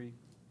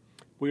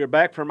We are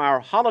back from our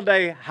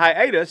holiday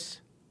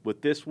hiatus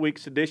with this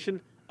week's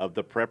edition of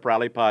the Prep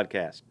Rally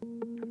Podcast.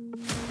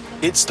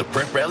 It's the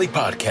Prep Rally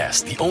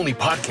Podcast, the only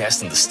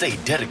podcast in the state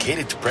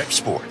dedicated to prep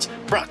sports.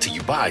 Brought to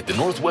you by the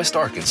Northwest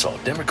Arkansas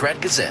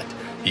Democrat-Gazette.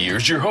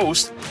 Here's your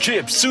host,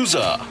 Chip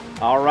Souza.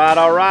 All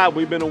right.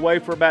 We've been away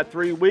for about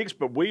 3 weeks,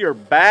 but we are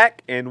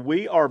back, and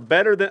we are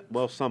better than,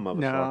 well, some of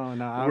us are.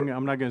 No,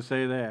 I'm not going to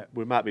say that.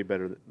 We might be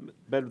better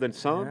than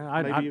some,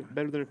 maybe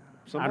better than some.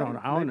 I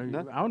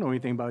don't know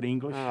anything about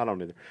English. I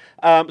don't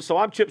either. So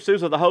I'm Chip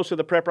Souza, the host of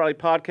the Prep Rally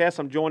Podcast.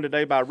 I'm joined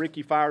today by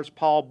Ricky Fires,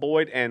 Paul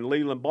Boyd, and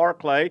Leland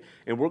Barclay,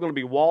 and we're going to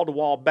be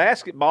wall-to-wall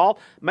basketball.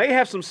 May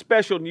have some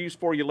special news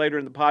for you later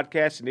in the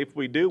podcast, and if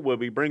we do, we'll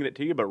be bringing it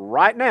to you. But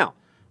right now,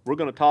 we're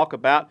going to talk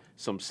about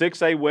some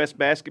 6A West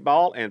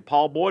basketball, and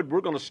Paul Boyd,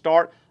 we're going to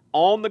start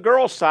on the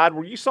girls' side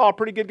where you saw a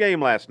pretty good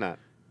game last night.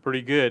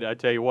 Pretty good. I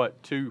tell you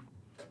what, two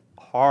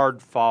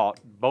hard fought.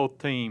 Both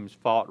teams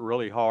fought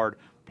really hard,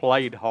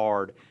 played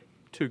hard.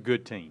 Two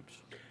good teams.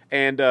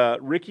 And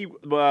Ricky,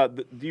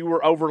 you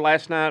were over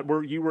last night.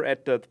 You were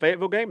at the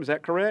Fayetteville game. Is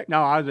that correct?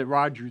 No, I was at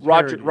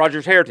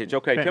Rogers Heritage.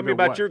 Okay, tell me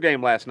about West. your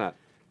game last night.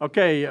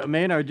 Okay,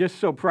 man, I'm just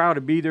so proud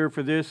to be there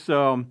for this.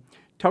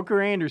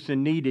 Tucker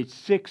Anderson needed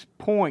 6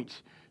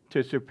 points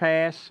to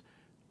surpass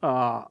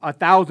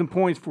 1,000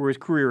 points for his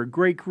career. A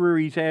great career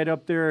he's had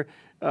up there.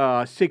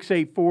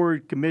 6'8"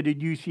 forward, committed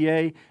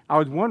UCA. I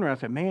was wondering, I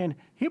said, man,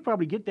 he'll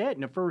probably get that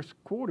in the first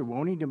quarter,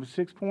 won't he? There was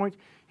 6 points.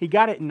 He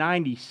got it in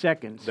 90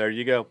 seconds. There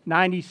you go.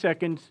 90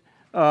 seconds.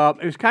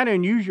 It was kind of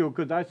unusual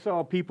because I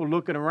saw people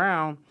looking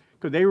around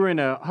because they were in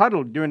a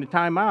huddle during the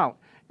timeout.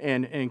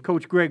 And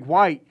Coach Greg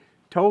White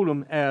told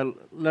them,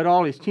 let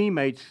all his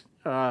teammates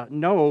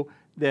know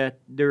that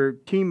their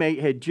teammate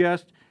had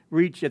just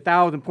reached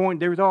 1,000 points.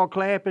 They was all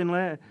clapping.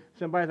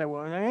 Somebody said,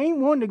 well, they ain't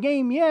won the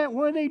game yet.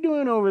 What are they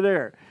doing over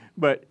there?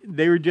 But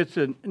they were just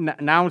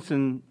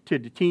announcing to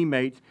the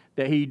teammates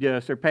that he'd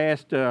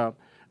surpassed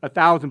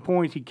 1,000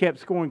 points. He kept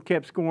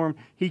scoring.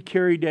 He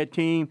carried that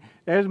team.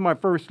 That was my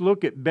first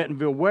look at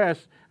Bentonville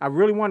West. I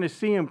really wanted to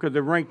see him because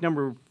they're ranked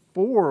number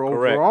 4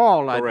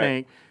 overall, I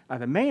think. I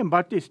said, man,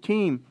 about this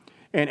team.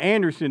 And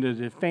Anderson is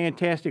a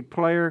fantastic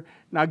player.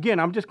 Now, again,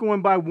 I'm just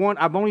going by one.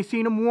 I've only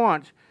seen him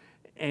once,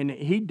 and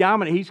he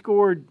dominated. He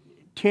scored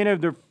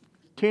 10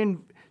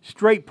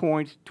 straight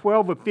points,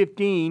 12 of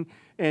 15,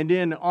 and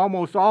then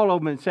almost all of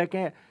them in the second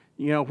half.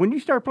 You know, when you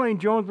start playing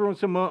Jonesboro and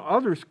some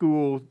other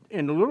schools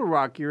in the Little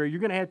Rock area,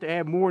 you're going to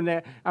have more than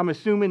that. I'm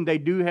assuming they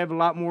do have a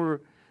lot more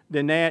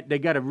than that. They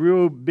got a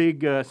real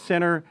big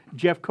center,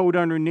 Jeff Cote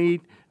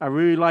underneath. I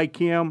really like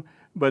him,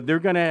 but they're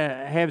going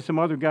to have some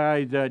other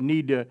guys that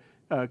need to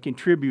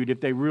contribute if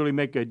they really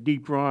make a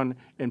deep run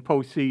in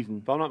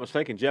postseason. If I'm not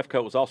mistaken, Jeff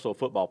Cote was also a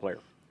football player.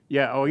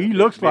 Yeah, he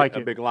looks like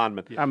a big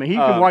lineman. I mean, he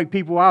can wipe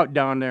people out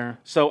down there.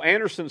 So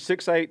Anderson,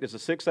 6'8", is a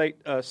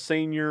 6'8"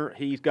 senior.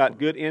 He's got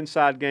good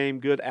inside game,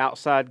 good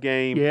outside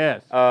game.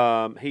 Yes.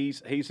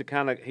 He's a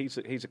kind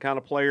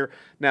of player.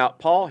 Now,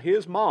 Paul,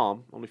 his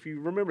mom, I don't know if you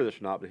remember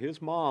this or not, but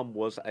his mom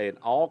was an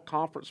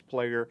all-conference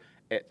player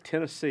at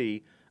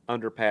Tennessee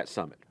under Pat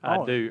Summitt.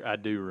 I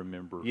do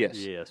remember.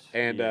 Yes.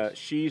 And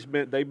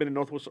they've been in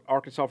Northwest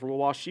Arkansas for a little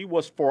while. She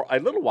was for a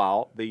little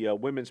while the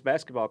women's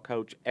basketball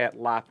coach at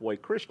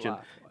Lifeway Christian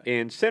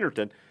in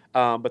Centerton.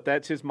 But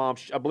that's his mom.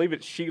 I believe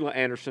it's Sheila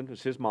Anderson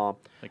is his mom.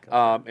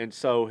 And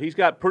so he's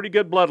got pretty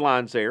good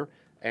bloodlines there.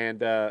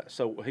 And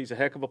so he's a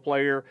heck of a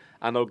player.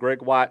 I know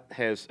Greg White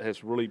has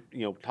really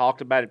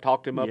talked about him,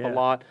 talked him up a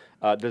lot,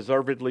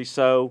 deservedly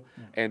so.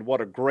 And what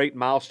a great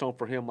milestone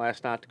for him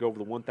last night to go over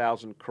the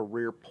 1,000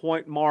 career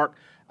point mark.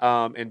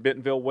 And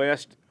Bentonville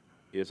West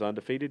is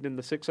undefeated in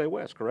the 6A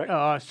West, correct?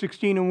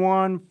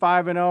 16-1,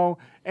 5-0,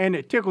 and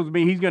it tickles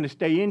me. He's going to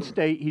stay in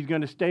state. He's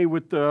going to stay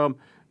with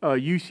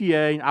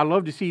UCA. I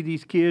love to see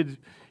these kids.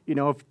 You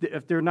know,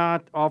 if they're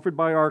not offered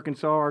by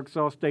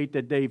Arkansas State,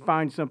 that they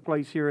find some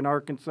place here in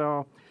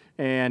Arkansas.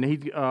 And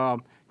he's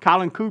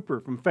Colin Cooper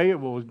from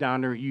Fayetteville is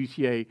down there at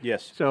UCA.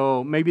 Yes.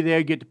 So maybe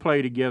they get to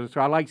play together. So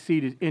I like to see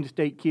the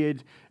in-state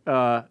kids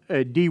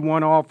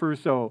D1 offers.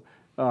 So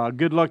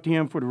good luck to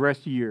him for the rest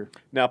of the year.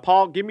 Now,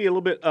 Paul, give me a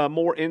little bit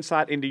more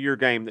insight into your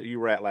game that you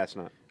were at last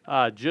night.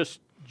 Just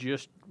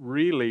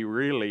really,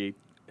 really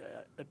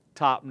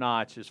top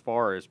notch as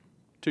far as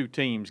two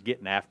teams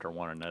getting after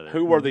one another.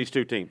 Who were these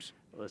two teams?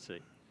 Let's see.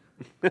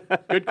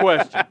 Good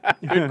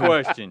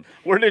question.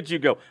 Where did you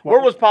go?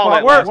 Where was Paul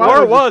at last night?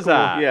 Where was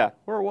I? Yeah.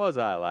 Where was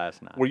I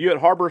last night? Were you at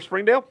Harbor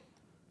Springdale?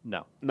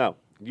 No.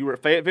 You were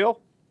at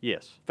Fayetteville?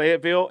 Yes.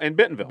 Fayetteville and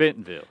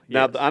Bentonville. Yes.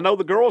 Now, I know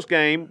the girls'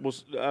 game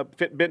was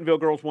Bentonville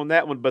girls won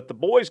that one, but the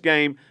boys'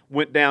 game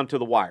went down to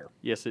the wire.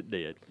 Yes, it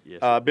did.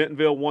 Yes.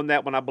 Bentonville won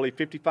that one, I believe,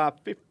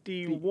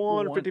 55-51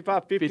 or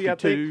 55-50, I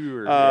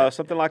think.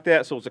 Something like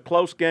that. So it was a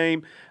close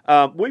game.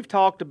 We've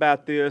talked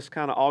about this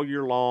kind of all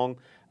year long.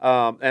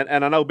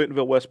 And I know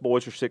Bentonville West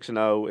boys are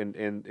 6-0,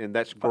 and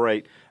that's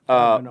great.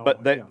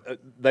 But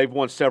they've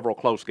won several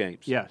close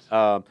games. Yes.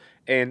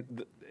 Every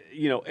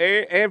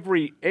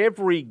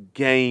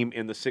game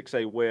in the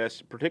 6A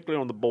West,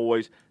 particularly on the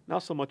boys,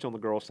 not so much on the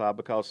girls' side,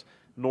 because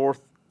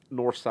North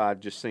Northside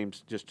just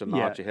seems just a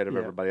notch ahead of yeah.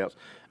 everybody else.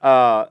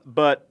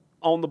 But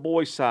on the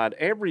boys' side,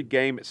 every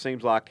game it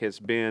seems like has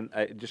been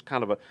just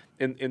kind of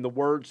in the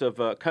words of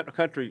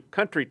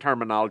country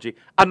terminology,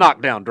 a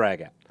knockdown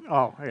dragout.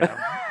 Oh, yeah.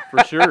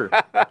 For sure.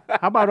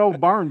 How about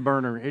old Barn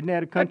Burner? Isn't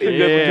that a country?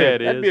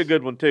 That'd be a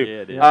good one too.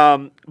 Yeah, it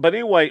is. But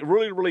anyway,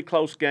 really, really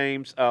close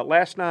games.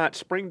 Last night,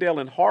 Springdale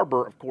and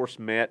Harbor, of course,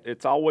 met.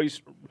 It's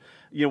always,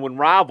 when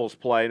rivals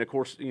play, and of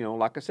course,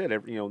 like I said,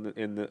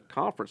 in the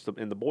conference,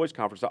 in the boys'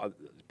 conference,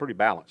 it's pretty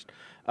balanced.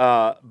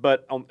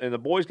 But in the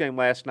boys' game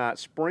last night,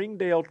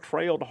 Springdale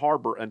trailed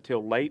Harbor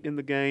until late in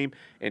the game,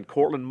 and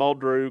Cortland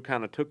Muldrew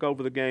kind of took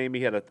over the game.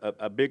 He had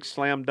a big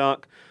slam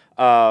dunk.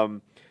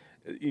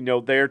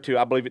 There too,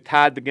 I believe it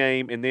tied the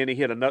game, and then he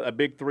hit a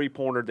big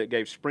three-pointer that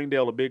gave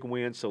Springdale a big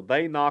win. So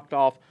they knocked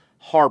off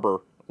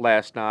Harbor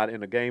last night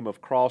in a game of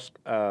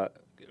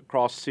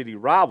cross-city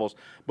rivals.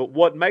 But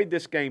what made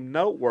this game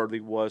noteworthy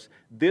was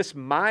this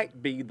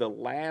might be the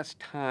last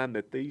time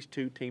that these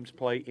two teams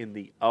play in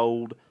the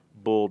old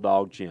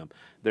Bulldog Gym.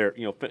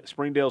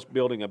 Springdale's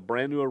building a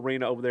brand new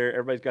arena over there.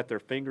 Everybody's got their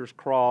fingers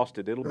crossed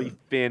that it'll be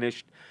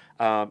finished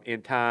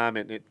in time,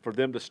 and for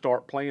them to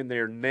start playing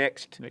there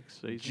next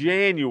season.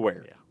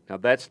 January. Yeah. Now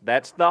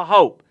that's the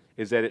hope,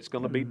 is that it's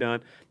going to be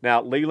done.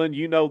 Now, Leland,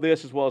 you know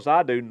this as well as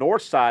I do.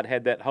 Northside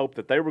had that hope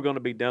that they were going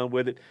to be done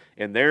with it,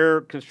 and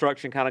their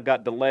construction kind of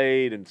got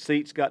delayed, and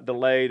seats got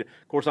delayed.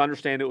 Of course, I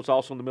understand it was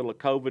also in the middle of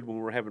COVID when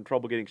we were having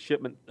trouble getting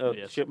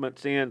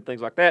shipments in,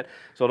 things like that.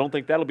 So I don't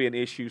think that'll be an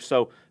issue.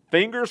 So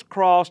fingers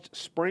crossed,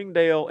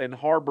 Springdale and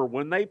Harbor,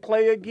 when they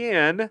play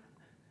again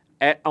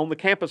on the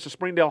campus of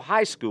Springdale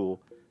High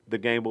School, the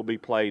game will be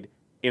played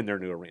in their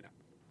new arena.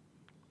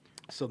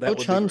 So that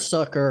Coach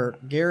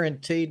Hunsucker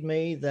guaranteed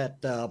me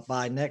that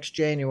by next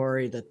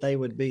January that they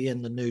would be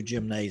in the new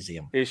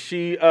gymnasium. Is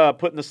she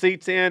putting the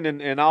seats in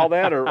and all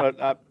that,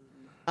 or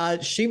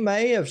she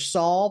may have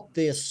solved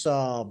this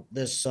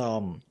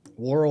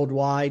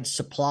worldwide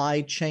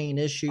supply chain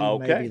issue?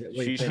 Okay, maybe that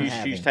we've been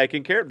having. She's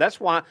taking care of. That's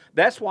why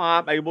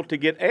I'm able to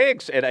get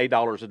eggs at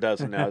 $8 a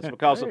dozen now. It's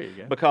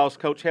because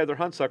Coach Heather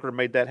Hunsucker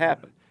made that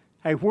happen.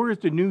 Hey, where is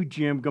the new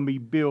gym going to be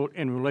built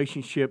in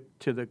relationship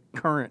to the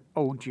current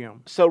old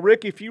gym? So,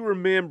 Rick, if you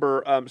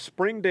remember,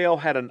 Springdale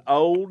had an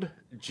old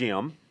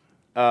gym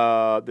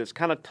that's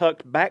kind of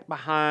tucked back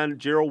behind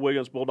Gerald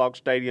Williams Bulldog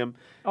Stadium,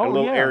 a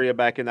little area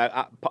back in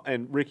that.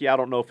 And Ricky, I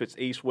don't know if it's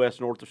east, west,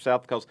 north, or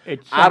south because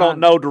I don't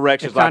know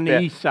directions like that. It's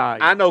on the east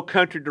side. I know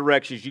country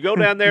directions. You go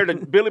down there to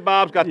Billy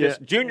Bob's got this.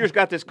 Junior's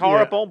got this car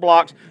up on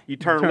blocks. You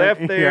turn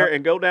left there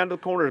and go down to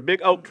the corner. There's a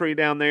big oak tree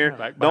down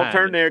there. Don't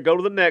turn there. Go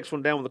to the next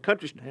one down with the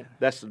country.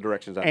 That's the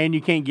directions. And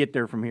you can't get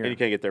there from here.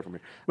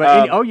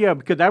 But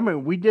because I remember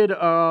we did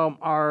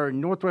our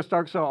Northwest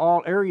Arkansas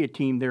All Area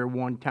team there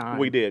one time.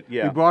 We did.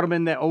 Yeah. We brought them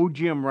in that old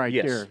gym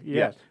there.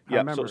 Yes.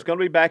 Yeah, so it's going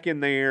to be back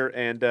in there,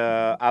 and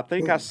I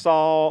think I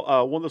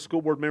saw one of the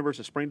school board members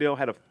at Springdale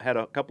had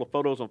a couple of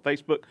photos on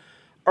Facebook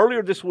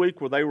earlier this week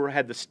where they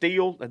had the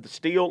steel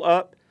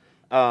up,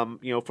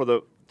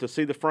 to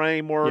see the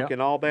framework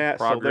and all that.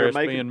 Progress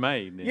being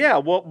made. Yeah,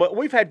 well, but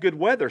we've had good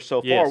weather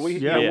so far.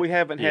 We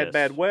haven't had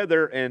bad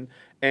weather, and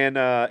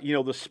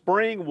the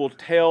spring will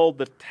tell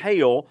the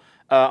tale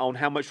on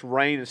how much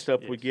rain and stuff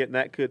we get, and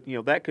that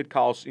could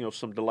cause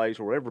some delays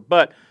or whatever,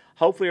 but.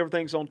 Hopefully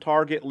everything's on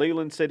target.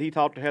 Leland said he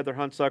talked to Heather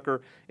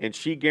Hunsucker, and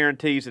she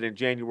guarantees that in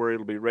January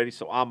it'll be ready.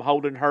 So I'm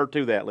holding her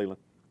to that, Leland.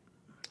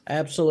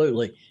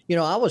 Absolutely.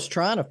 I was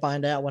trying to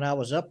find out when I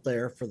was up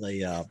there for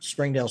the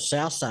Springdale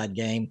Southside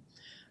game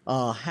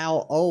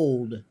how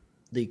old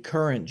the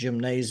current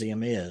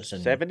gymnasium is.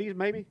 And 70s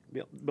maybe?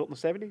 Built in the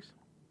 70s?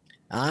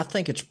 I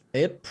think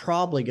it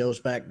probably goes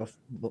back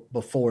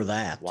before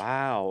that.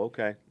 Wow,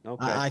 okay.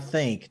 I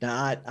think.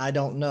 Now, I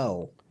don't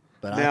know.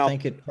 But I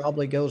think it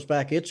probably goes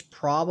back. It's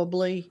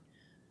probably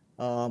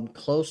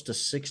close to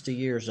 60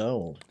 years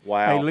old.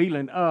 Wow. Hey,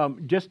 Leland,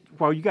 just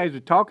while you guys are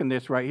talking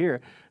this right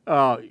here,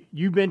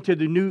 you've been to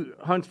the new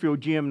Huntsville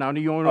gym. Now,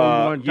 you don't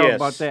want to talk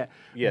about that.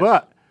 Yes.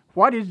 But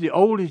what is the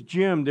oldest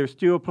gym they're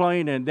still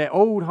playing? And that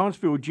old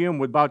Huntsville gym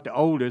was about the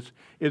oldest.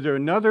 Is there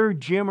another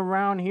gym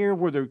around here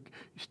where they're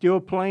still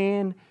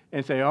playing?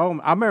 And say, I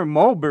remember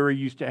Mulberry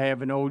used to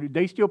have an old.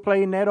 They still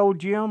play in that old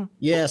gym?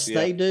 Yes,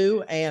 they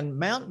do. And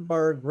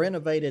Mountainburg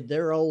renovated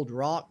their old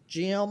rock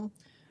gym,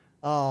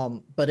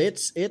 but I'd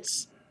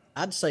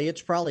say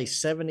it's probably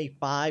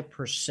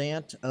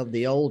 75% of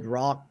the old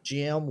rock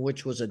gym,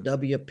 which was a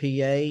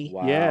WPA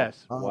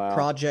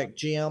project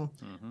gym.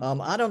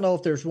 Mm-hmm. I don't know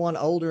if there's one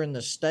older in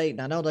the state,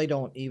 and I know they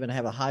don't even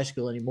have a high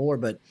school anymore.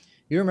 But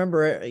you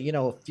remember,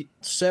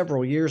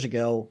 several years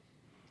ago.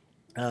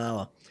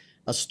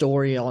 A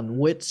story on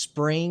Witt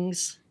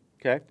Springs.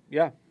 Okay,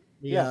 yeah.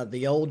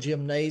 The old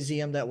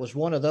gymnasium that was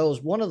one of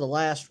the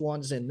last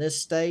ones in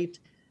this state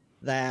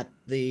that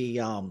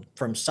the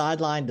from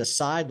sideline to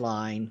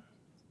sideline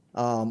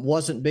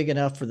wasn't big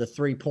enough for the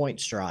 3-point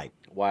stripe.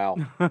 Wow,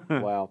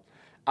 wow.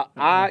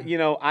 I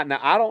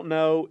don't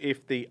know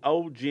if the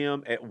old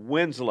gym at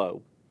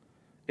Winslow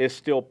is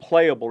still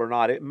playable or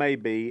not. It may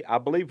be. I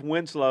believe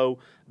Winslow,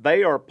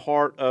 they are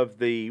part of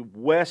the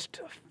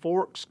West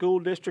Fork School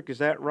District. Is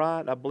that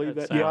right? I believe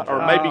that's right.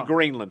 Or maybe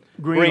Greenland.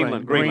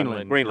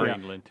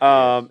 Greenland.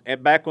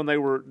 And back when they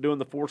were doing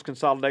the force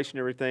consolidation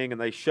and everything,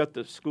 and they shut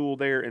the school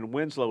there in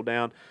Winslow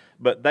down,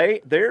 but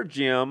their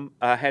gym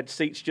had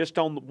seats just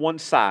on one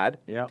side.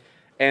 Yeah.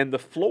 And the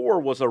floor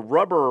was a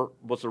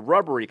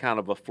rubbery kind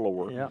of a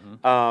floor. Yeah.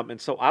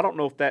 And so I don't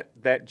know if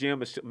that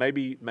gym is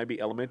maybe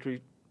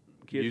elementary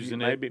kids using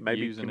maybe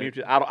using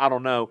community. I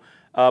don't know.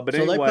 But so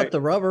anyway, they put the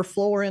rubber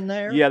floor in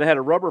there? Yeah, they had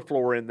a rubber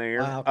floor in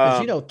there. Wow,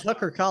 because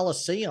Tucker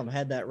Coliseum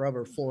had that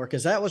rubber floor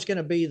because that was going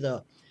to be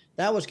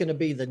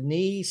the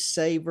knee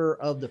saver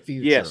of the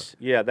future. Yes,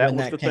 yeah, that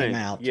was the thing.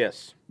 Out.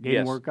 Yes,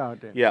 Didn't work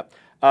out there. Yeah.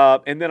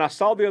 And then I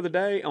saw the other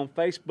day on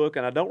Facebook,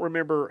 and I don't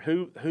remember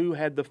who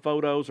had the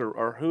photos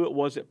or who it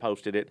was that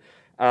posted it.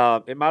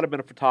 It might have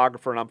been a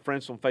photographer, and I'm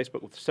friends on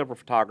Facebook with several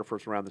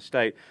photographers around the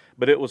state.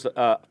 But it was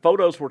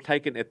photos were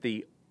taken at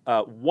the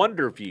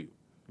Wonderview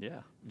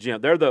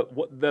gym. They're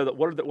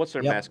what's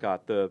their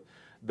mascot?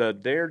 The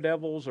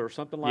Daredevils or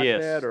something like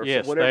that? Or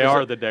yes, whatever. they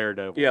are the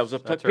Daredevils. Yeah, it was a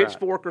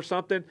pitchfork or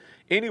something.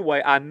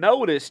 Anyway, I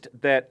noticed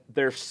that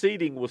their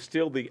seating was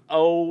still the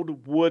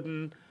old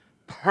wooden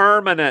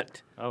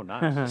permanent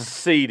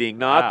seating,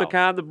 not the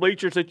kind of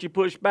bleachers that you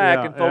push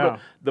back and fold up.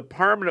 The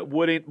permanent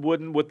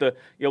wooden with the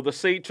the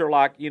seats are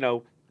like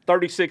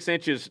 36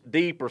 inches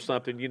deep or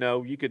something.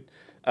 You could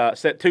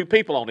set two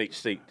people on each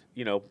seat.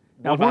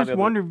 Now, where's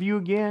Wonderview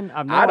again?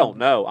 I don't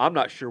know. I'm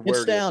not sure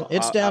where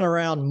it's down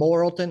around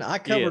Morrilton. I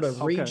covered a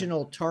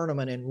regional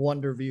tournament in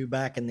Wonderview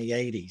back in the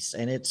 80s,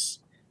 and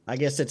I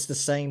guess it's the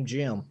same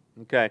gym.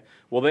 Okay.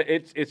 Well,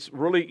 it's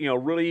really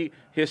really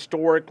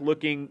historic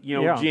looking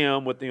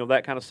gym with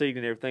that kind of seating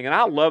and everything, and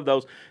I love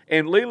those.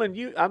 And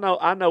Leland,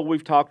 I know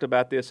we've talked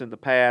about this in the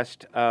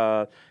past.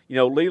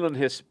 Leland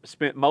has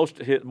spent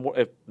most of his,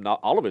 if not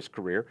all of his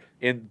career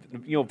in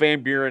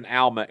Van Buren,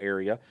 Alma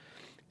area.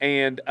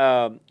 And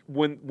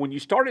when you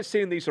started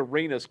seeing these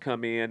arenas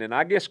come in, and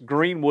I guess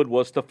Greenwood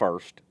was the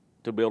first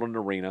to build an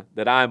arena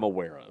that I'm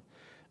aware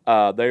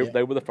of.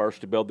 They were the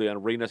first to build the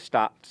arena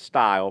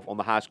style on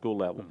the high school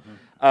level.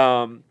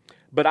 Mm-hmm.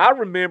 But I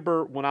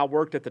remember when I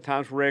worked at the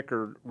Times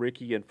Record,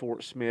 Ricky, in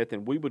Fort Smith,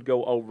 and we would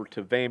go over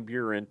to Van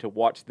Buren to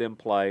watch them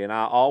play. And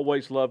I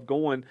always loved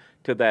going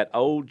to that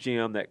old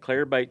gym, that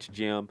Claire Bates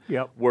gym,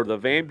 where the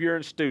Van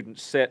Buren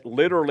students sat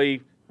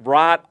literally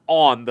right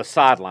on the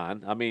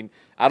sideline. I mean,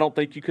 I don't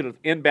think you could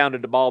have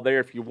inbounded the ball there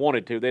if you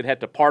wanted to. They'd have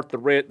to part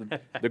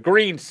the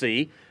green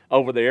sea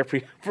over there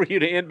for you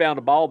to inbound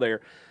the ball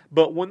there.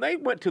 But when they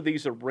went to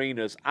these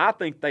arenas, I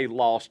think they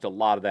lost a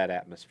lot of that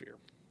atmosphere.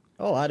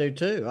 Oh, I do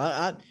too.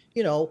 I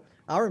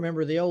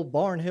remember the old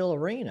Barnhill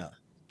Arena.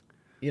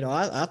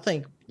 I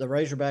think the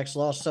Razorbacks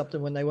lost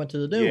something when they went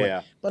to the new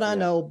one. But I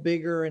know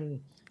bigger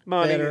and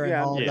money, better and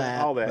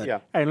all that. Yeah.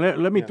 Hey,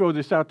 let me throw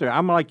this out there.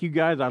 I'm like you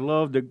guys. I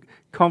love the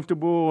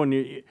comfortable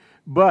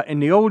but in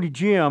the old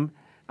gym,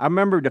 I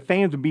remember the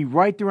fans would be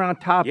right there on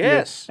top.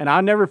 Yes. And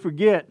I'll never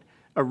forget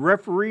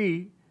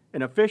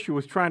an official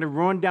was trying to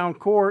run down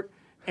court.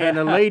 And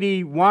a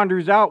lady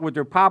wanders out with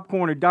her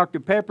popcorn or Dr.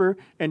 Pepper,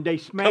 and they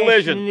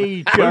smash into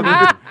each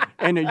other.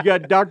 And you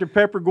got Dr.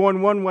 Pepper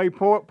going one way,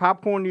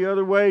 popcorn the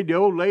other way. The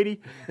old lady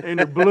and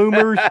the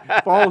bloomers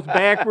falls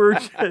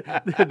backwards.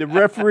 The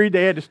referee,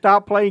 they had to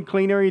stop playing,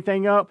 clean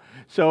everything up.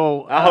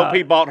 So I hope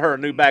he bought her a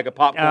new bag of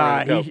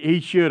popcorn. He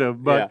should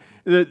have, but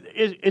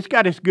it's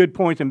got its good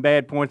points and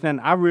bad points.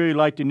 And I really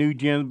like the new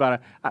gyms,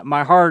 but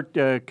my heart,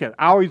 I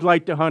always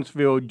liked the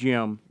Huntsville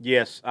gym.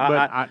 Yes,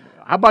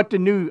 how about the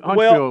new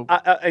Huntsville?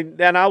 Well,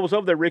 and I was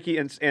over there, Ricky,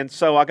 and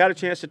so I got a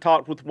chance to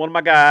talk with one of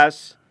my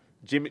guys,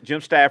 Jim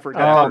Stafford. Got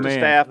to talk to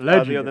Staff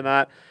the other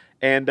night,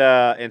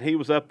 and he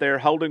was up there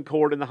holding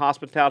court in the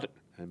hospitality.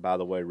 And by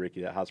the way,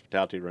 Ricky, that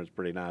hospitality room is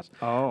pretty nice.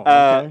 Oh,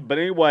 okay. But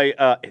anyway,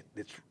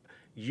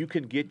 you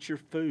can get your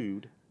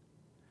food,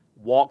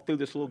 walk through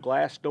this little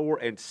glass door,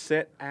 and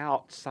sit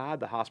outside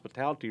the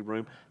hospitality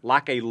room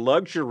like a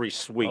luxury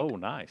suite. Oh,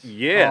 nice.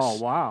 Yes. Oh,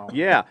 wow.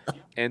 Yeah.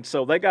 And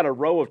so they got a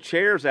row of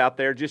chairs out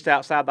there just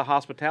outside the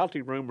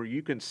hospitality room where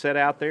you can sit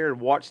out there and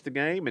watch the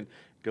game and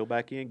go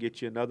back in,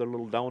 get you another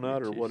little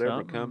donut or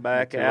whatever, come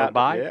back out.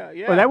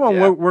 Yeah. Well, that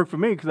won't work for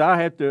me because I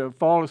had to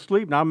fall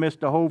asleep and I missed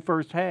the whole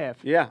first half.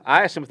 Yeah,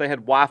 I asked them if they had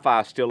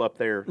Wi-Fi still up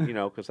there,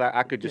 because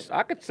I could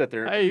sit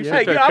there. Hey,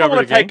 I don't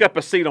want to take up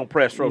a seat on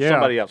press row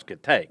somebody else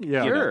could take.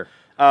 Yeah. Sure.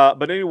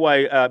 But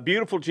anyway,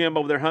 beautiful gym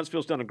over there.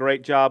 Huntsville's done a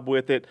great job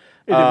with it.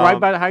 Is it right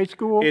by the high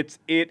school? It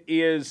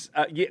is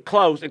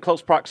close, in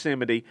close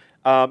proximity.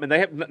 And they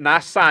have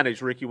nice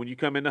signage, Ricky. When you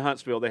come into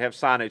Huntsville, they have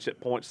signage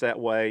that points that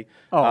way.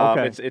 Oh,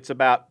 okay. It's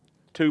about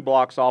 2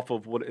 blocks off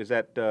of, what is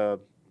that,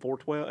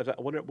 412? Is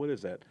that, what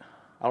is that?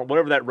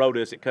 Whatever that road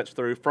is, it cuts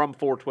through from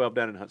 412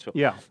 down in Huntsville.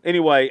 Yeah.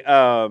 Anyway,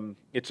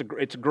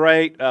 it's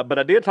great. But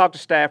I did talk to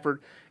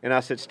Stafford, and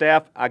I said,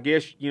 Staff, I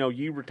guess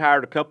you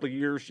retired a couple of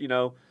years,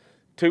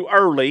 too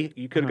early.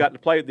 You could have gotten to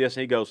play at this.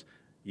 And he goes,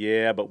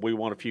 Yeah, but we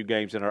won a few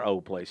games in our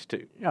old place,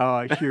 too. Oh,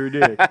 I sure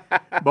did.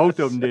 Both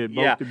of them did,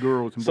 both the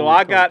girls and so boys.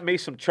 I got me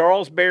some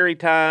Charles Berry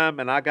time,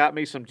 and I got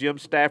me some Jim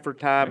Stafford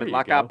time. There And you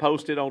like go. I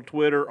posted on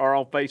Twitter or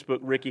on Facebook,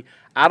 Ricky,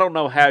 I don't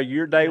know how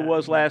your day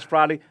was last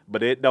Friday,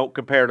 but it don't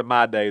compare to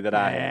my day that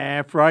I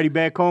had. Friday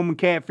back home and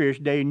Catfish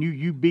Day, and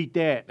you beat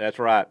that. That's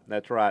right.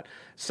 That's right.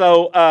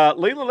 So,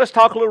 Leland, let's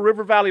talk a little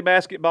River Valley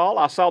basketball.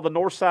 I saw the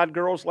Northside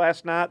girls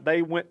last night.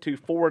 They went to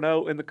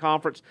 4-0 in the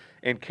conference.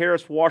 And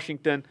Karis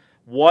Washington,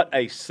 what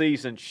a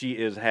season she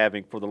is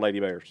having for the Lady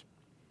Bears.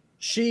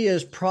 She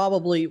is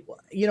probably,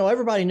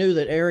 everybody knew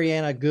that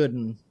Ariana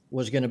Gooden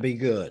was going to be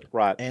good.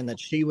 Right. And that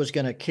she was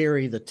going to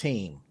carry the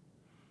team.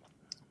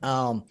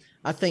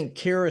 I think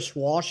Karis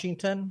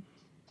Washington,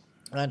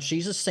 and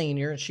she's a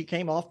senior, and she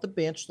came off the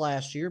bench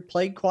last year,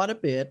 played quite a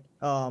bit.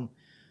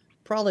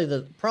 Probably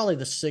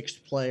the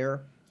sixth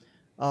player.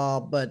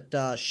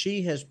 But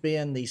she has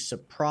been the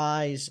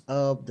surprise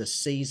of the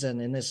season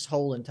in this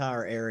whole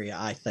entire area,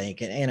 I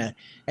think,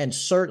 and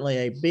certainly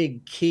a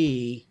big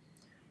key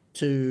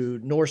to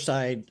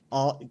Northside,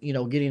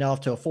 getting off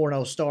to a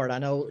 4-0 start. I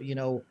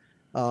know,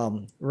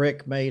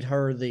 Rick made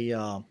her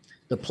the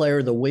player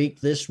of the week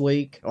this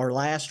week or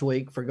last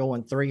week for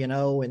going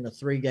 3-0 in the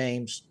 3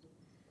 games.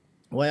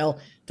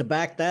 Well, to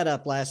back that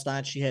up, last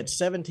night she had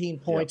 17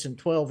 points and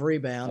 12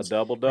 rebounds. A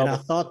double-double. And I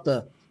thought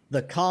the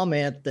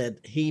comment that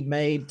he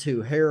made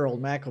to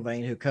Harold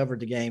McIlvain, who covered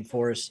the game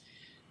for us,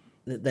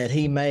 that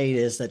he made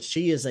is that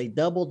she is a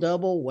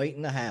double-double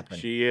waiting to happen.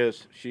 She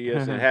is.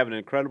 And having an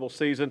incredible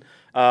season.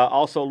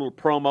 Also, a little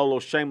promo, a little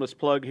shameless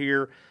plug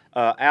here.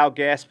 Al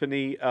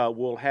Gaspeny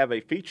will have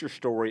a feature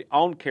story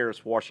on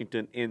Karis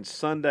Washington in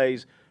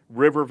Sunday's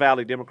River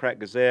Valley Democrat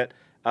Gazette.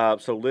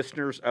 So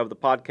listeners of the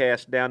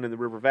podcast down in the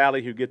River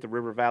Valley who get the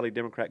River Valley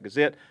Democrat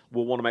Gazette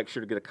will want to make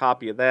sure to get a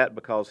copy of that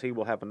because he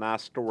will have a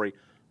nice story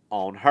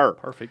on her.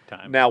 Perfect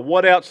time. Now,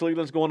 what else,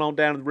 Leland's going on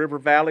down in the River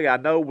Valley? I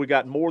know we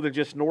got more than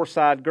just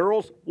Northside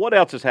girls. What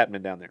else is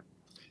happening down there?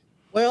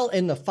 Well,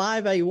 in the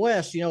 5A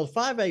West, the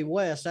 5A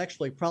West,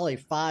 actually probably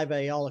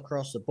 5A all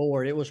across the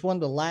board, it was one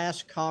of the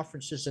last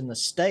conferences in the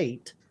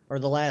state or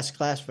the last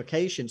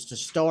classifications to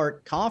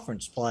start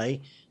conference play.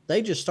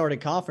 They just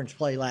started conference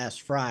play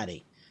last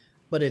Friday.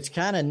 But it's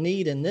kind of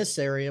neat in this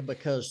area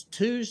because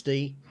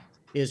Tuesday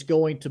is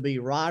going to be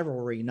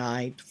rivalry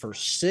night for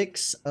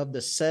 6 of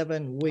the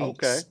 7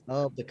 weeks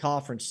of the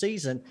conference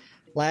season.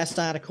 Last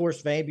night, of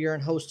course, Van Buren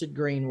hosted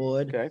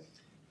Greenwood. Okay.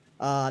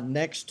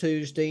 Next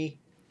Tuesday,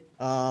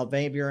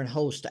 Van Buren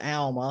hosts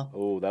Alma.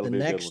 Oh, that'll the be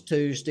a good next one.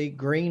 Tuesday,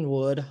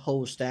 Greenwood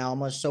hosts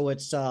Alma. So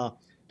it's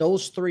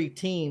those 3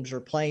 teams are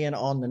playing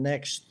on the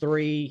next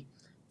 3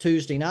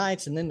 Tuesday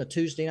nights, and then the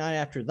Tuesday night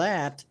after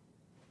that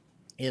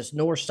is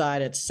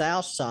Northside at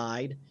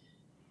Southside,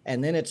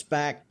 and then it's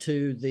back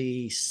to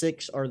the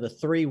 6 or the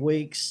 3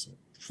 weeks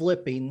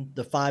flipping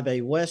the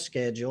 5A West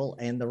schedule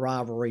and the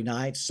rivalry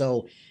night.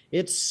 So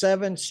it's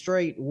 7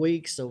 straight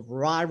weeks of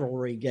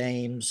rivalry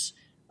games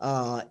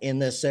in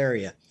this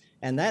area.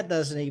 And that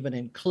doesn't even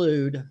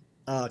include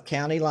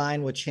County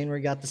Line, which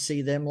Henry got to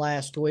see them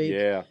last week.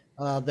 Yeah.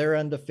 They're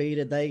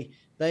undefeated. They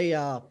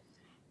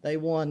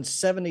won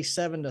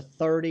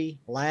 77-30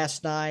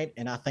 last night,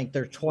 and I think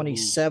they're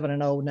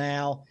 27-0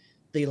 now.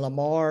 The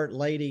Lamar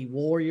Lady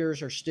Warriors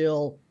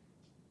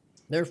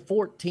they're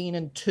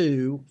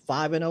 14-2,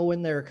 5-0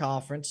 in their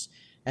conference,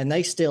 and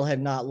they still have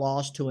not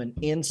lost to an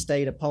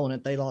in-state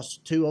opponent. They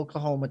lost to 2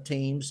 Oklahoma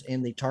teams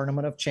in the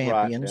Tournament of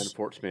Champions. Right, down in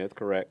Fort Smith,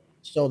 correct.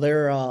 So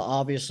they're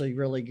obviously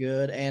really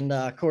good. And,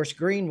 of course,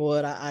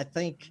 Greenwood, I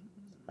think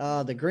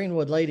the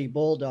Greenwood Lady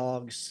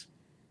Bulldogs,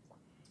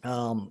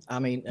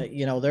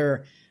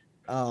 they're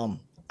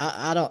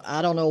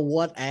I don't know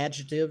what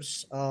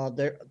adjectives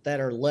that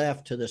are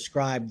left to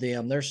describe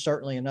them. They're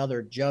certainly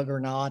another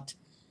juggernaut.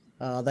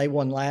 They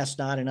won last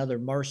night, another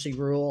mercy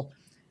rule.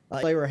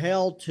 They were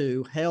held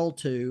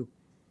to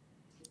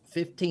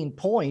 15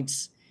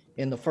 points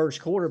in the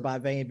first quarter by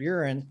Van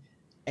Buren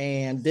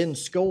and didn't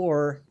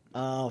score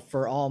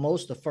for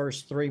almost the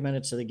first 3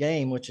 minutes of the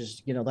game, which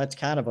is, that's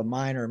kind of a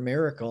minor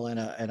miracle and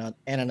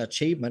an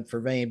achievement for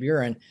Van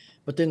Buren.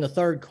 But then the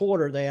third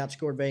quarter, they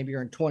outscored Van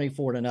Buren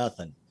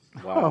 24-0.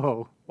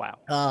 Wow.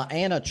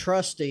 Anna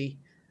Trusty,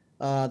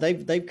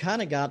 they've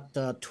kind of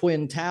got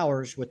twin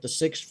towers with the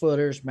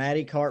 6-footers,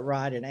 Maddie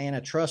Cartwright and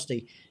Anna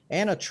Trusty.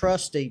 Anna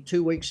Trusty,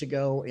 2 weeks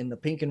ago in the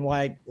Pink and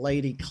White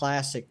Lady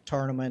Classic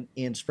tournament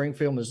in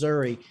Springfield,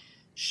 Missouri,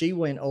 she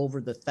went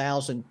over the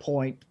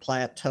 1,000-point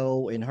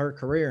plateau in her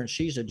career, and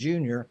she's a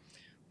junior.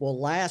 Well,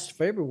 last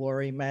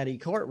February, Maddie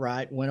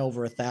Cartwright went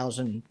over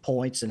 1,000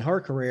 points in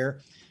her career.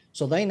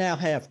 So they now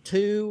have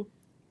 2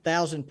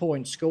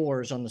 1,000-point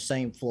scores on the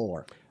same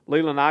floor.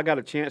 Leland, I got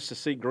a chance to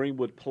see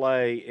Greenwood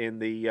play in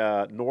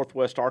the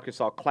Northwest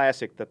Arkansas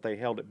Classic that they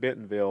held at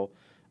Bentonville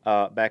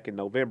back in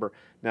November.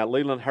 Now,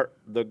 Leland,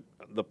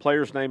 the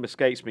player's name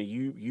escapes me.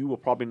 You will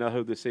probably know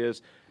who this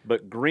is,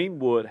 but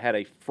Greenwood had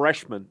a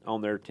freshman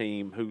on their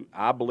team who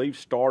I believe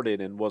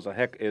started and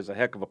is a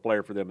heck of a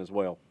player for them as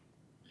well.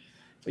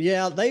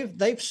 Yeah,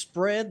 they've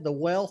spread the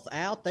wealth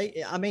out.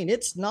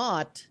 It's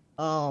not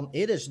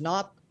it is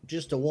not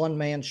just a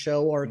one-man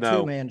show or a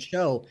two-man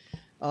show.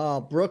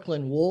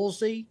 Brooklyn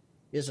Woolsey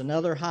is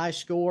another high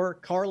scorer.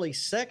 Carly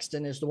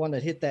Sexton is the one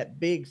that hit that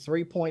big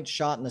three-point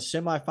shot in the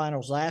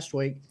semifinals last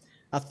week.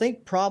 I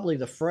think probably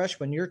the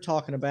freshman you're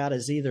talking about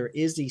is either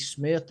Izzy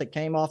Smith that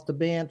came off the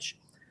bench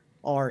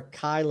or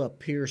Kyla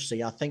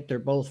Piercy. I think they're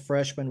both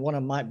freshmen. One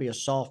of them might be a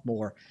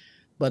sophomore.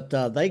 But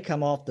they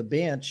come off the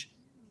bench.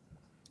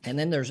 And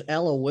then there's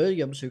Ella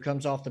Williams, who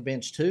comes off the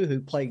bench too,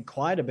 who played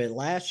quite a bit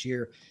last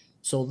year.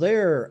 So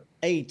they're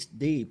 8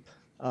 deep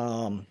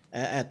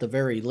at the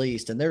very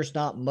least, and there's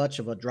not much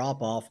of a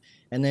drop-off.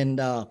 And then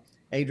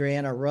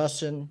Adriana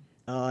Russin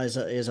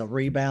is a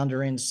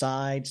rebounder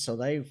inside. So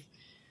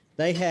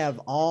they have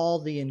all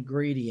the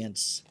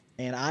ingredients,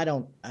 and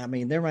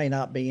there may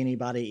not be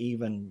anybody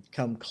even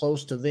come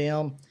close to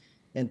them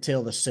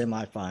until the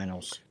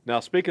semifinals.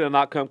 Now, speaking of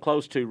not come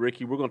close to,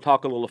 Ricky, we're going to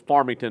talk a little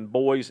Farmington,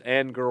 boys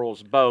and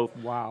girls both.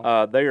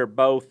 Wow. They are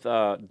both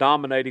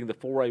dominating the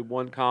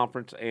 4A1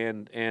 conference,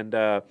 and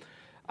the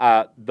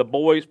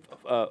boys,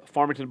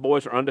 Farmington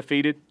boys, are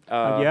undefeated.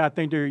 I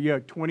think they're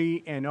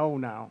 20-0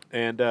 now.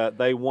 And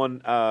they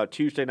won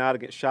Tuesday night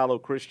against Shiloh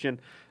Christian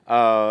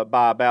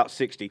by about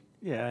 60.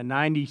 Yeah,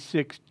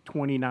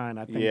 96-29,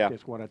 I think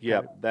that's what I thought.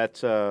 Yeah,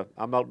 that's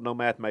I'm not no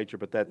math major,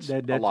 but that's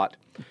a That's lot.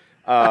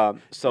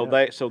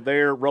 So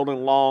they're rolling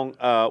along.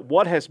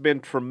 What has been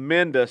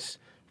tremendous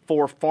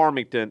for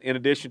Farmington, in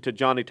addition to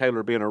Johnny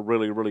Taylor being a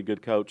really, really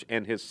good coach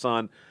and his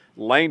son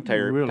Lane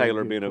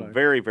Taylor being a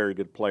very, very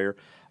good player,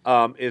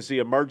 is the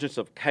emergence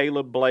of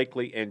Caleb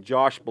Blakely and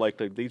Josh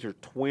Blakely. These are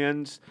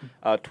twins,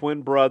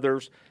 twin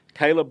brothers.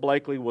 Caleb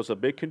Blakely was a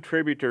big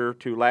contributor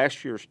to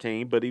last year's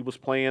team, but he was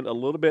playing a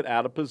little bit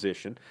out of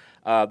position.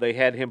 They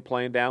had him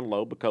playing down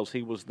low because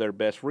he was their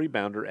best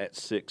rebounder at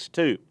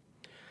 6'2".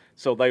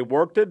 So they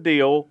worked a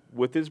deal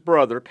with his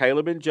brother.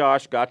 Caleb and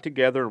Josh got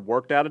together and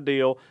worked out a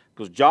deal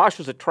because Josh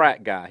was a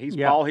track guy. He's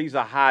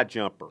a high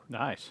jumper.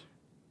 Nice.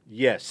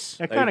 Yes,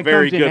 that a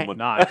very good one.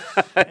 Nice.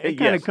 It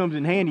kind of comes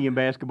in handy in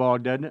basketball,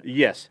 doesn't it?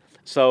 Yes.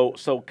 So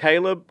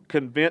Caleb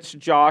convinced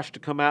Josh to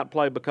come out and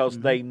play because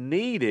they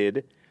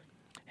needed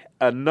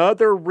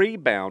another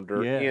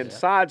rebounder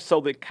inside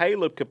so that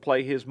Caleb could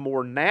play his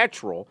more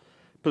natural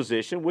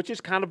position, which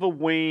is kind of a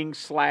wing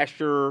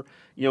slasher,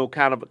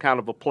 kind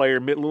of a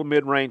player, little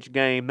mid-range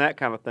game, that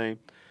kind of thing.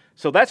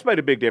 So that's made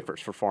a big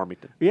difference for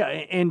Farmington. Yeah,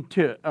 and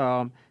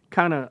to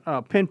kind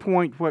of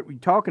pinpoint what we're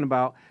talking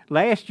about,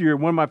 last year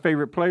one of my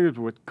favorite players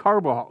was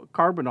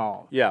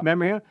Carbonall. Yeah.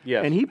 Remember him?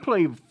 Yes. And he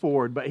played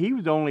forward, but he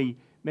was only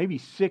maybe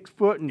 6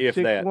 foot and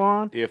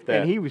 6'1". If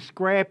that. And he was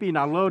scrappy, and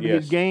I loved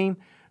his game.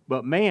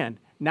 But, man,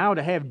 now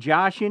to have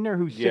Josh in there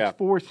who's 6'4",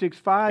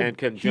 6'5", and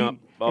can jump.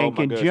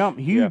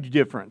 Huge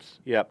difference.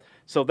 Yeah.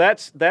 So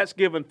that's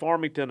given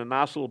Farmington a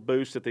nice little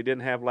boost that they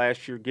didn't have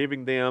last year,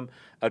 giving them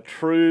a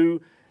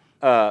true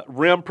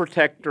rim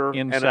protector,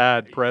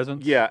 inside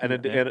presence. Yeah, and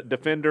a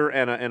defender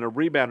and a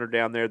rebounder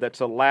down there that's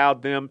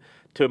allowed them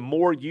to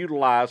more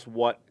utilize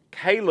what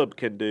Caleb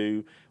can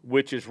do,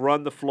 which is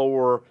run the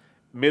floor,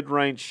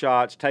 mid-range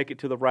shots, take it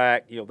to the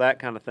rack, that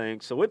kind of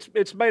thing. So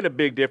it's made a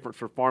big difference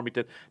for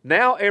Farmington.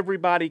 Now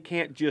everybody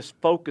can't just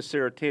focus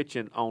their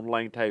attention on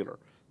Lane Taylor.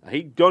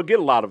 He's going to get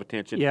a lot of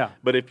attention. Yeah.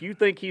 But if you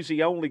think he's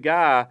the only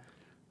guy,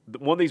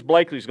 one of these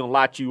Blakely's going to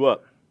light you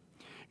up.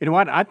 You know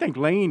what? I think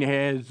Lane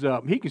has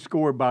he can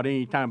score about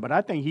any time, but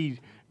I think he's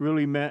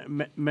really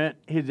met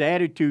his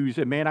attitude.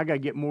 Said, "Man, I got to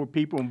get more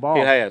people involved."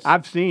 It has.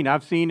 I've seen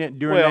it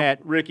during that.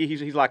 Ricky,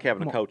 he's like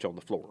having a coach on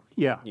the floor.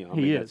 Yeah,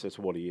 he is. That's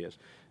what he is.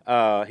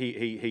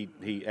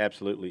 He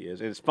absolutely is.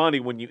 And it's funny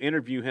when you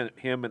interview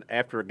him and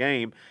after a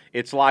game,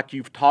 it's like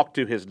you've talked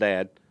to his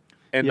dad,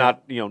 and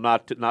not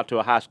to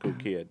a high school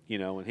kid.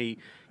 And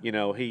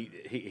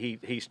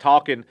he's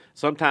talking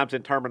sometimes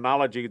in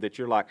terminology that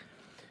you're like,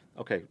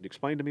 okay,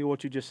 explain to me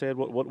what you just said.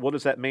 What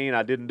does that mean?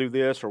 I didn't do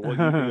this or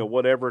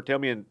whatever. Tell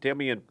me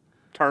in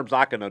terms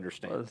I can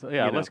understand.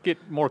 Let's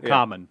get more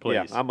common,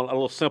 please. Yeah, I'm a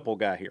little simple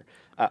guy here.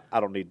 I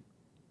don't need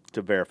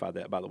to verify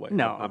that, by the way.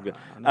 No, I'm good.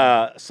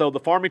 No. So the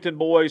Farmington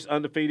boys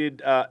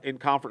undefeated in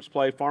conference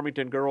play.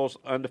 Farmington girls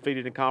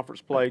undefeated in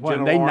conference play.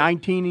 What, they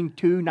 19-2,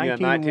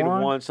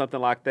 19-1, something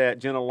like that.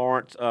 Jenna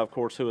Lawrence, of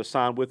course, who is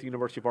signed with the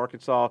University of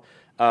Arkansas.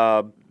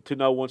 To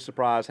no one's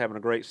surprise, having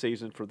a great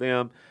season for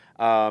them.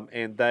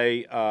 And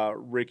they,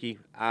 Ricky,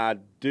 I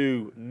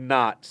do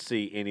not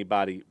see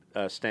anybody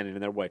standing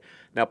in their way.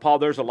 Now, Paul,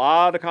 there's a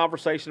lot of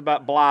conversation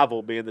about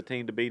Blytheville being the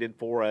team to beat in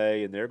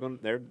 4A, and they're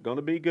going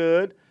to be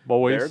good.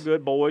 Boys. They're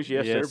good boys.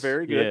 Yes, they're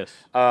very good. Yes.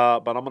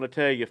 But I'm going to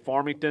tell you,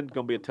 Farmington's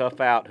going to be a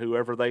tough out.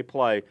 Whoever they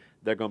play,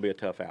 they're going to be a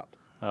tough out.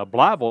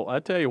 Blytheville, I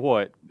tell you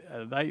what,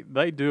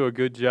 they do a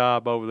good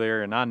job over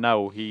there, and I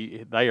know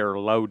they are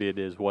loaded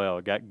as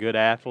well. Got good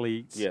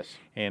athletes. Yes.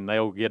 And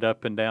they'll get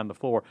up and down the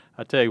floor.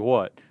 I tell you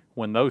what,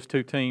 when those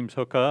two teams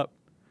hook up,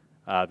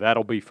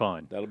 that'll be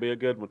fun. That'll be a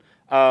good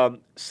one.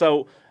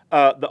 So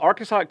the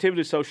Arkansas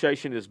Activity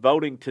Association is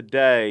voting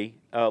today,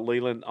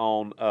 Leland,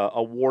 on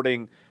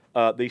awarding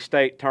the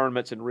state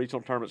tournaments and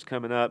regional tournaments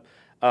coming up.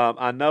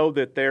 I know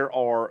that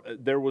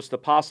there was the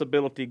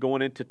possibility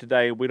going into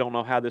today. We don't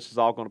know how this is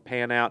all going to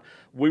pan out.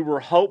 We were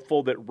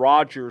hopeful that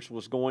Rogers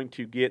was going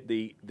to get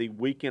the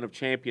Weekend of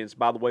Champions.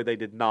 By the way, they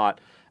did not.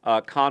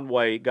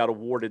 Conway got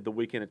awarded the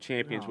Weekend of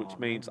Champions, which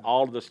means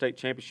all of the state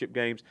championship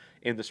games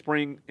in the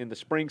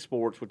spring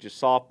sports, which is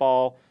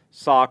softball,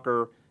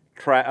 soccer,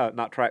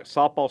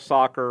 softball,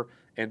 soccer,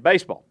 and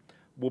baseball,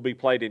 will be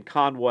played in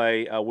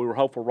Conway. We were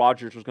hopeful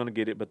Rogers was going to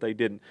get it, but they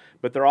didn't.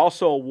 But they're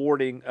also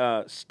awarding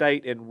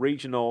state and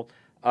regional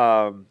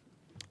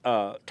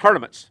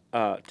tournaments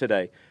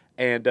today.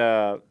 And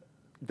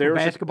there's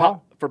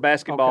basketball? For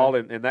basketball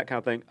Okay. and that kind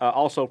of thing.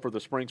 Also for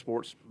the spring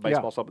sports,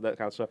 baseball, something, that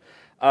kind of stuff.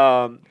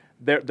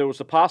 There was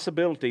a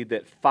possibility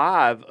that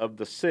 5 of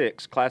the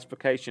 6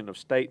 classification of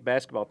state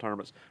basketball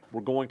tournaments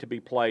were going to be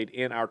played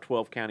in our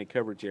 12-county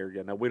coverage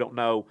area. Now, we don't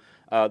know.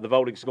 The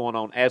voting's going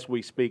on as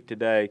we speak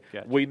today.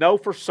 Gotcha. We know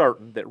for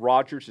certain that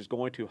Rogers is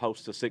going to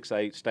host the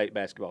 6A state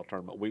basketball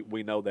tournament.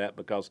 We know that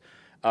because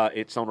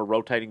it's on a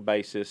rotating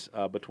basis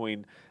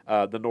between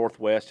the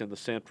Northwest and the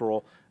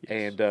Central,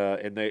 and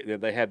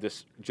they have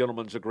this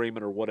gentleman's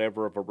agreement or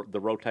whatever of the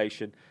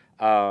rotation.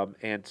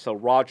 And so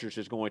Rogers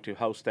is going to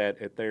host that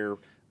at their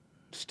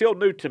still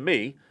new to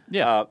me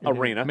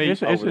arena.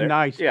 It's a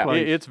nice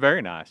place. It's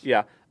very nice.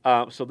 Yeah.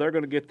 So they're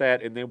going to get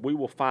that, and then we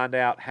will find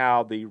out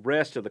how the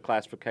rest of the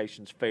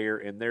classifications fare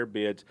in their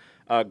bids.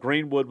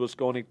 Greenwood was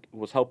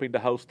hoping to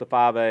host the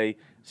 5A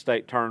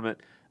state tournament.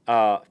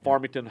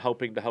 Farmington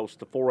hoping to host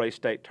the 4A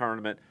state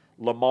tournament.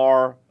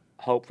 Lamar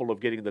hopeful of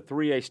getting the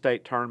 3A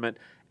state tournament,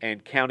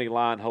 and County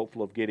Line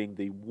hopeful of getting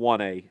the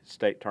 1A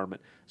state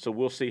tournament. So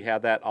we'll see how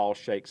that all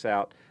shakes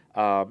out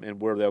and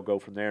where they'll go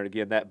from there. And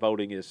again, that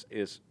voting is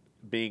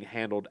being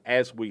handled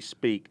as we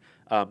speak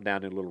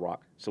down in Little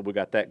Rock. So we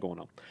got that going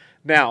on.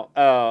 Now,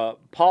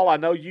 Paul, I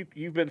know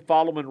you've been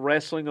following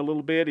wrestling a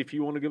little bit. If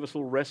you want to give us a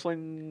little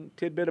wrestling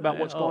tidbit about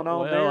what's going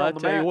on there on I the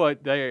tell mat. you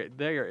what,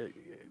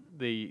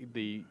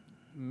 the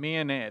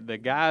men, the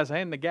guys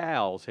and the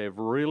gals have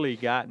really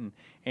gotten,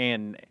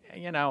 and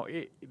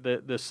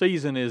the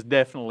season is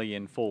definitely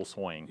in full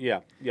swing.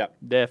 Yeah.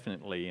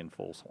 Definitely in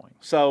full swing.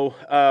 So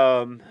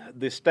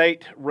the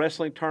state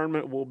wrestling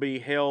tournament will be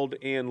held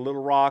in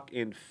Little Rock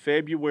in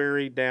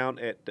February down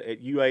at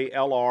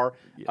UALR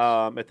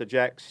at the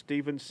Jack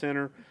Stevens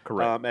Center.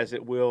 Correct. As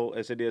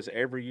it is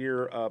every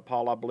year,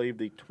 Paul, I believe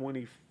the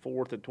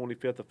 24th and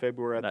 25th of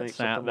February,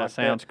 That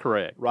sounds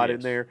correct. Right Yes.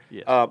 in there.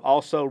 Yes.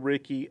 Also,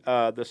 Ricky,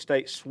 the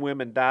state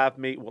swim and dive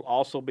meet will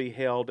also be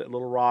held at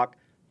Little Rock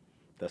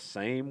the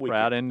same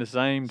weekend. Right in the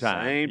same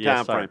time. Same Yes,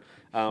 time sir.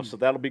 frame. So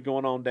that'll be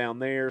going on down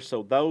there.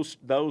 So those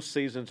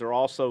seasons are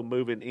also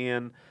moving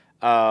in.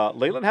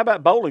 Leland, how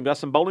about bowling? Got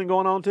some bowling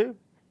going on too?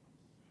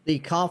 The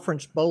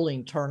conference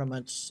bowling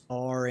tournaments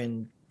are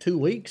in 2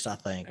 weeks, I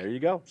think. There you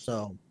go.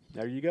 So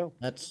There you go.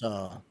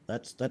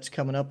 that's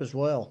coming up as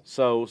well.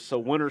 So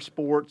winter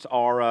sports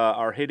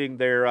are hitting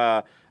their.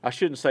 I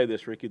shouldn't say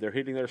this, Ricky. They're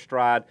hitting their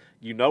stride.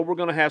 You know we're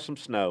going to have some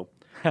snow.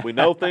 We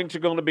know things are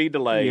going to be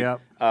delayed.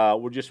 Yep.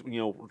 We're just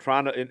we're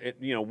trying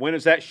to when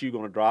is that shoe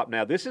going to drop?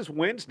 Now this is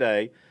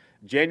Wednesday,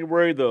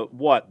 January the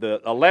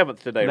 11th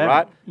today, 11th,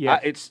 right?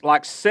 yes. It's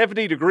like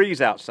 70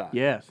 degrees outside.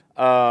 Yes.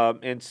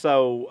 And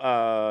so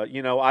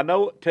I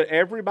know to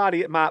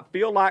everybody it might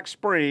feel like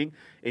spring,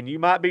 and you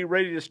might be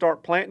ready to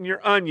start planting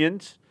your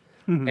onions.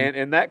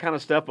 And that kind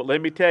of stuff. But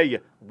let me tell you,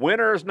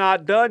 winter is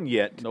not done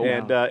yet,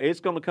 and it's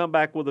going to come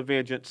back with a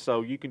vengeance.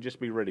 So you can just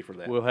be ready for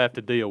that. We'll have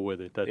to deal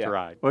with it. That's Yeah.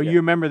 right. Well, you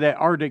remember that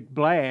Arctic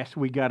blast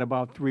we got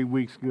about 3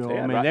 weeks ago?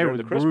 Yeah, I mean, right that during was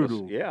the Christmas.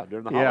 brutal. Yeah,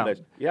 during the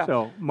holidays. Yeah.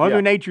 So Mother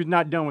Yeah. Nature's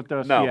not done with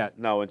us yet.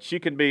 No, and she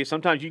can be.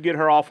 Sometimes you get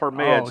her off her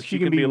meds. Oh, she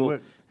can be a little.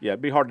 Yeah,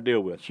 it'd be hard to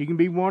deal with. She can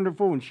be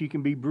wonderful and she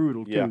can be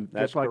brutal too, Yeah,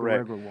 that's just like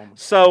correct. a regular woman.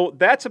 So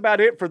that's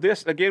about it for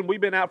this. Again, we've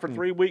been out for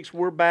 3 weeks.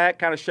 We're back,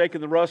 kind of shaking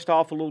the rust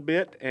off a little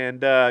bit and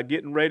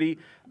getting ready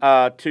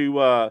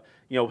to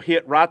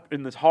hit right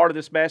in the heart of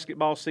this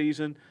basketball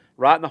season,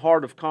 right in the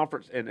heart of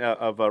conference and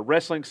of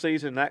wrestling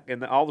season,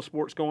 and all the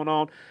sports going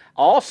on.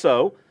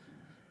 Also,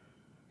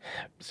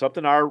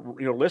 something our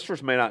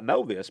listeners may not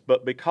know this,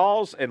 but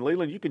because, and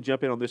Leland, you can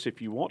jump in on this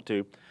if you want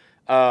to,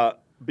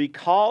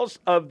 because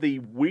of the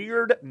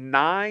weird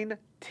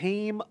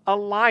 9-team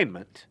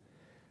alignment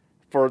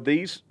for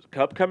these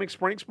upcoming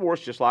spring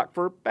sports, just like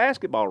for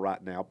basketball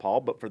right now, Paul,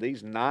 but for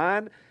these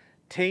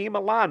 9-team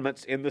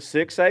alignments in the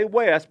 6A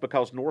West,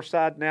 because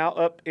Northside now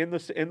up in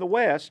the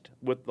West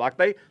with like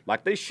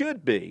they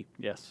should be.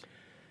 Yes.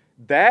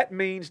 That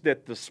means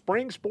that the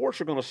spring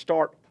sports are going to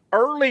start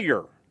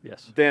earlier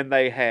Yes. than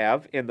they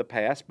have in the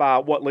past by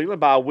what, Leland?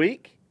 By a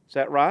week? Is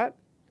that right?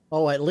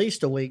 Oh, at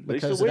least a week,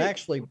 least a because week. it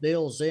actually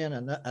builds in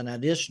an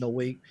additional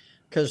week.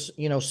 Because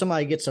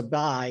somebody gets a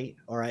bye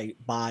or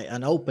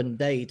an open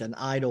date, an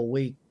idle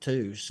week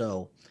too.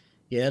 So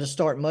yeah, it'll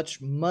start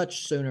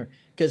much sooner.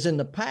 Because in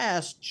the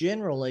past,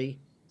 generally,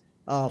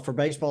 for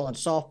baseball and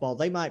softball,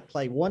 they might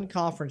play one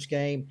conference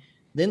game,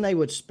 then they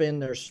would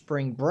spend their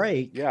spring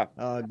break,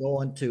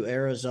 going to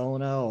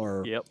Arizona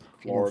or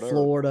Florida,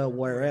 Florida,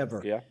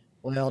 wherever. Yeah.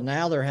 Well,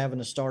 now they're having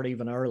to start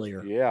even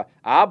earlier. Yeah,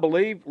 I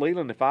believe,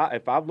 Leland, if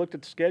I've looked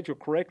at the schedule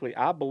correctly,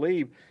 I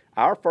believe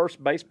our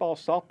first baseball,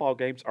 softball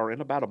games are in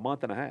about a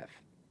month and a half.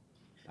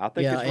 I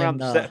think it's around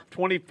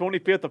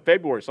 25th of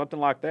February, something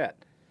like that.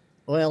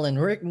 Well, and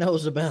Rick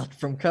knows about,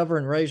 from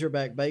covering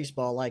Razorback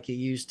baseball like he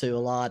used to a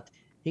lot,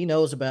 he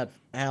knows about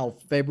how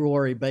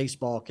February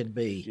baseball can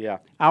be. Yeah.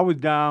 I was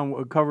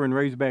down covering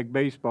Razorback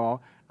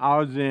baseball. I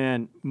was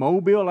in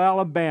Mobile,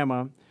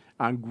 Alabama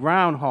on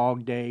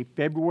Groundhog Day,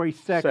 February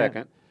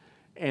 2nd.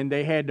 And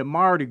they had the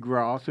Mardi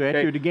Gras. So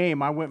after the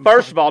game, I went.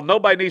 First of all,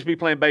 nobody needs to be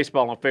playing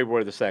baseball on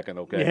February the 2nd,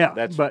 okay?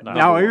 Yeah, but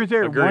now here's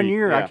there Agreed. 1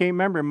 year. Yeah. I can't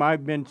remember. It might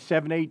have been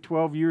 7, 8,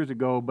 12 years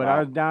ago. But Wow. I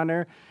was down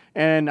there,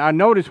 and I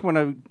noticed when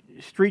the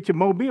streets of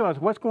Mobile, I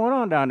said, what's going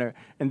on down there?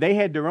 And they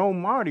had their own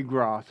Mardi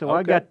Gras. So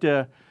I got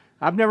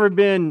I've never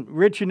been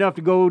rich enough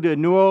to go to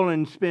New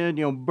Orleans and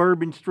spend,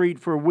 Bourbon Street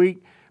for a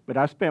week. But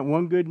I spent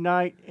one good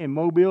night in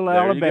Mobile,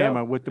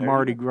 Alabama with the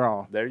Mardi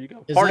Gras. There you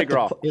go. Is Mardi that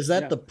Gras. is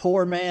that the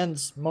poor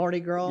man's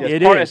Mardi Gras? Yeah,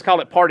 It Let's is. call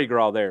it Party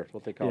Gras there. That's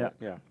what they call it.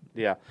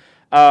 Yeah.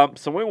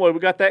 So anyway, we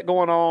got that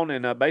going on,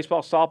 and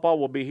baseball, softball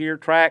will be here.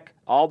 Track,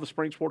 all the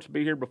spring sports will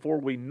be here before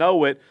we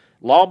know it.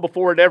 Long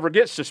before it ever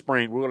gets to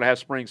spring, we're going to have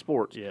spring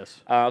sports. Yes.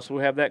 So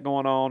we have that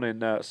going on,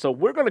 and so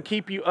we're going to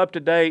keep you up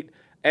to date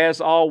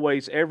as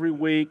always every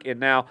week. And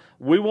now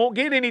we won't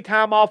get any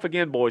time off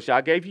again, boys.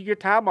 I gave you your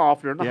time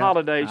off during the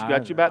holidays. You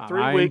got you about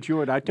 3 I weeks.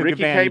 enjoyed it. I took Ricky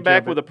advantage came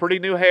back of it. with a pretty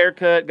new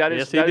haircut. Got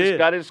his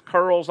got his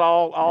curls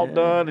all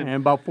done, and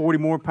about 40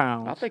 more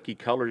pounds. I think he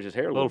colors his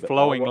hair a Little little bit.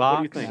 flowing What do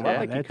you locks. think? Yeah, I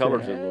think he that's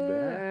colors it. it a little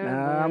bit.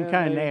 Nah, I'm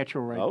kind of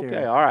natural right Okay,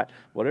 there. all right.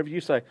 Whatever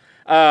you say.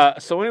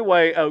 So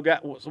anyway,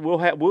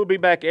 we'll be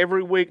back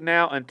every week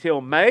now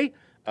until May,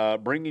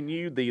 bringing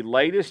you the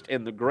latest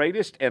and the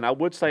greatest, and I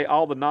would say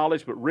all the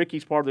knowledge, but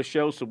Ricky's part of the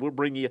show, so we'll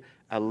bring you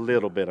a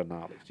little bit of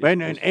knowledge.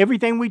 And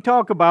everything we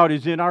talk about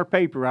is in our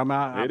paper.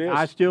 It is.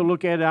 I still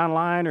look at it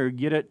online or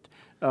get it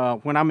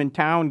when I'm in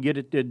town, get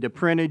it the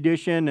print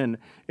edition, and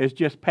it's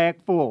just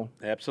packed full.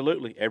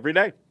 Absolutely. Every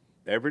day.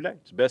 Every day.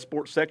 It's the best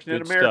sports section in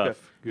Good America.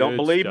 stuff. Don't Good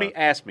believe me? stuff.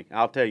 Ask me.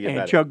 I'll tell you And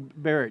about Chuck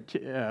it. Barrett. Hey,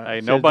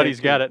 says nobody's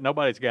that got too. it.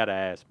 Nobody's got to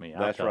ask me.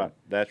 That's right.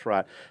 That's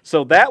right.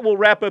 So that will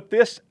wrap up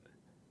this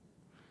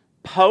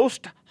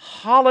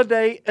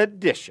post-holiday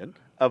edition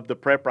of the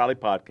Prep Rally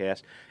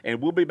Podcast,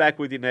 and we'll be back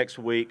with you next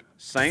week.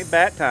 Same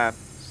bat time,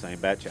 same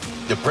bat channel.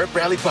 The Prep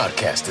Rally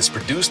Podcast is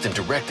produced and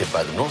directed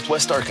by the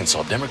Northwest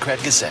Arkansas Democrat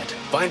Gazette.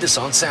 Find us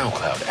on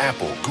SoundCloud,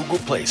 Apple, Google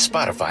Play,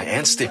 Spotify,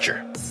 and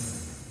Stitcher.